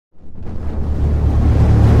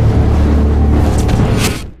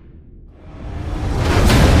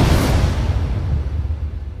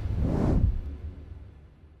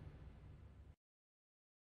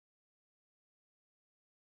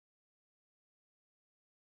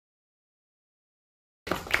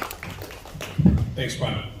Thanks,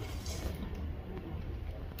 Brian.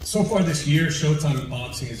 So far this year, Showtime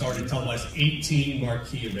Boxing has already televised 18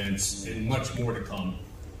 marquee events and much more to come.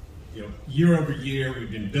 Year over year,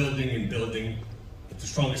 we've been building and building with the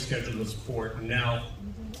strongest schedule of support. And now,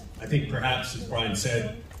 I think perhaps, as Brian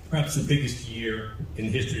said, perhaps the biggest year in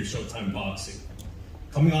the history of Showtime Boxing.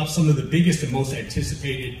 Coming off some of the biggest and most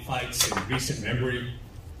anticipated fights in recent memory,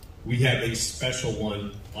 we have a special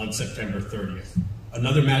one on September 30th.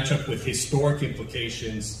 Another matchup with historic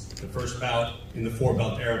implications, the first bout in the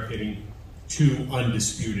four-belt era pitting two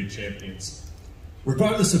undisputed champions.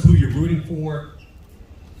 Regardless of who you're rooting for,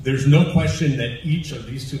 there's no question that each of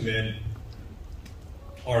these two men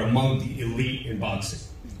are among the elite in boxing.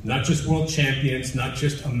 Not just world champions, not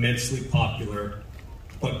just immensely popular,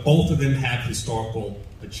 but both of them have historical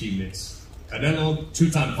achievements. Canelo,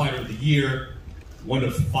 two-time fighter of the year, one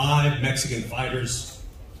of 5 Mexican fighters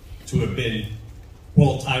to have been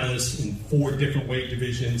world titleists in 4 different weight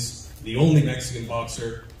divisions, the only Mexican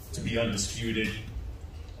boxer to be undisputed.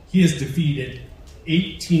 He has defeated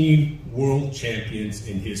 18 world champions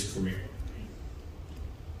in his career.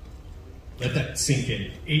 Let that sink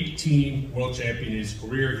in. 18 world champions in his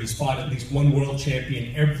career. He's fought at least one world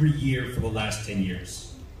champion every year for the last 10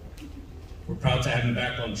 years. We're proud to have him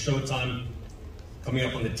back on Showtime, coming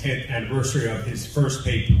up on the 10th anniversary of his first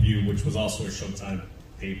pay-per-view, which was also a Showtime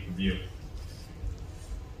pay-per-view.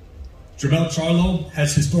 Jermell Charlo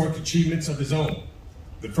has historic achievements of his own.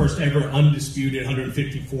 The first ever undisputed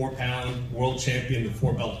 154-pound world champion in the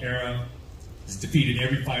four-belt era. He's defeated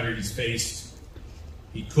every fighter he's faced.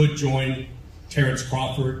 He could join Terrence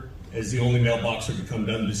Crawford as the only male boxer to become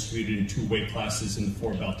undisputed in 2 weight classes in the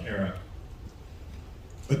four-belt era.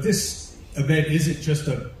 But this event isn't just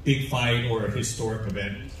a big fight or a historic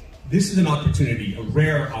event. This is an opportunity, a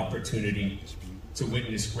rare opportunity, to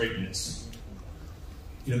witness greatness.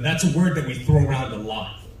 That's a word that we throw around a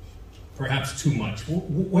lot, perhaps too much.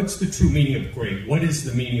 What's the true meaning of great? What is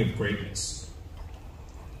the meaning of greatness?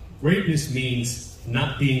 Greatness means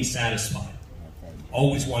not being satisfied,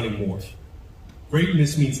 always wanting more.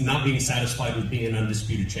 Greatness means not being satisfied with being an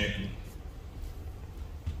undisputed champion.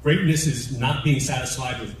 Greatness is not being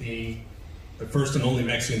satisfied with being the first and only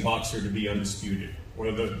Mexican boxer to be undisputed,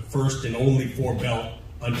 or the first and only four-belt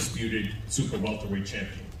undisputed super welterweight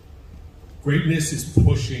champion. Greatness is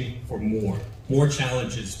pushing for more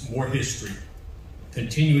challenges, more history,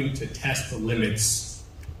 continuing to test the limits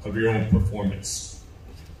of your own performance.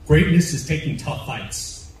 Greatness is taking tough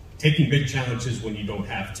fights, taking big challenges when you don't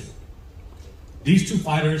have to. These two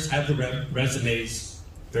fighters have the resumes,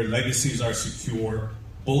 their legacies are secure,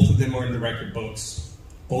 both of them are in the record books,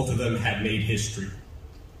 both of them have made history.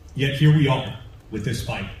 Yet here we are with this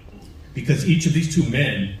fight, because each of these two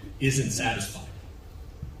men isn't satisfied.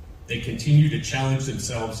 They continue to challenge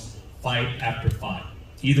themselves fight after fight.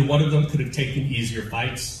 Either one of them could have taken easier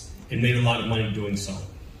fights and made a lot of money doing so.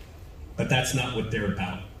 But that's not what they're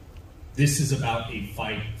about. This is about a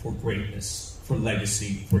fight for greatness, for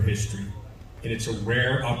legacy, for history. And it's a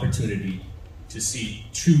rare opportunity to see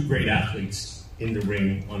 2 great athletes in the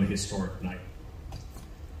ring on a historic night.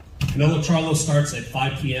 Canelo Charlo starts at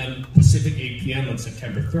 5 p.m. Pacific, 8 p.m. on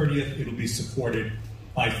September 30th. It'll be supported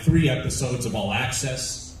by 3 episodes of All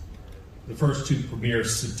Access. The first 2 premiere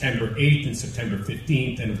September 8th and September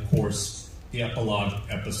 15th, and of course, the epilogue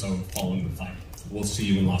episode following the fight. We'll see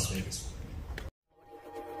you in Las Vegas.